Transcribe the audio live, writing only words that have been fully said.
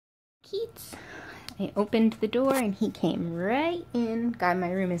Keats. I opened the door and he came right in. God, my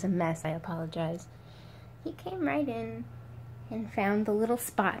room is a mess, I apologize. He came right in and found the little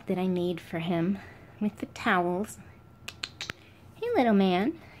spot that I made for him with the towels. Hey, little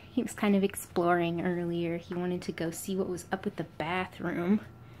man. He was kind of exploring earlier. He wanted to go see what was up with the bathroom,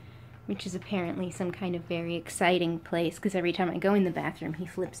 which is apparently some kind of very exciting place, because every time I go in the bathroom, he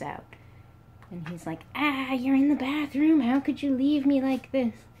flips out. And he's like, ah, you're in the bathroom. How could you leave me like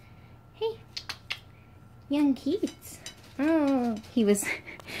this? Hey, young Keats. Oh, he was...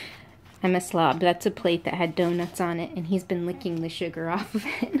 I'm a slob. That's a plate that had donuts on it, and he's been licking the sugar off of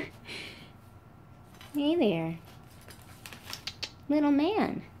it. Hey there. Little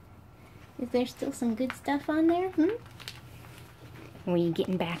man. Is there still some good stuff on there? Are you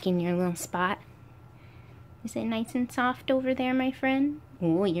getting back in your little spot? Is it nice and soft over there, my friend?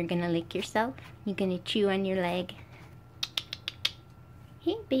 Oh, you're gonna lick yourself? You're gonna chew on your leg?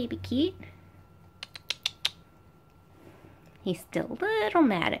 Hey, baby Keat. He's still a little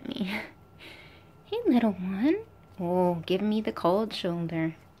mad at me. Hey, little one. Oh, give me the cold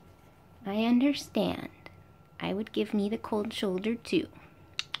shoulder. I understand. I would give me the cold shoulder too.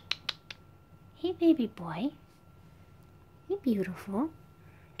 Hey, baby boy. Hey, beautiful.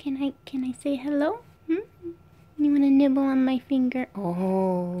 Can I say hello? You want to nibble on my finger?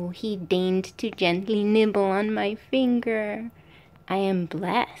 Oh, he deigned to gently nibble on my finger. I am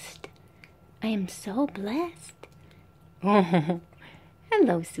blessed. I am so blessed. Oh,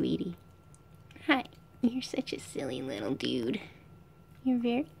 hello, sweetie. Hi. You're such a silly little dude. You're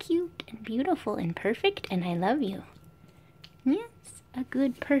very cute and beautiful and perfect, and I love you. Yes, a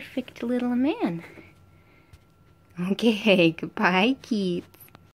good, perfect little man. Okay, goodbye, Keats.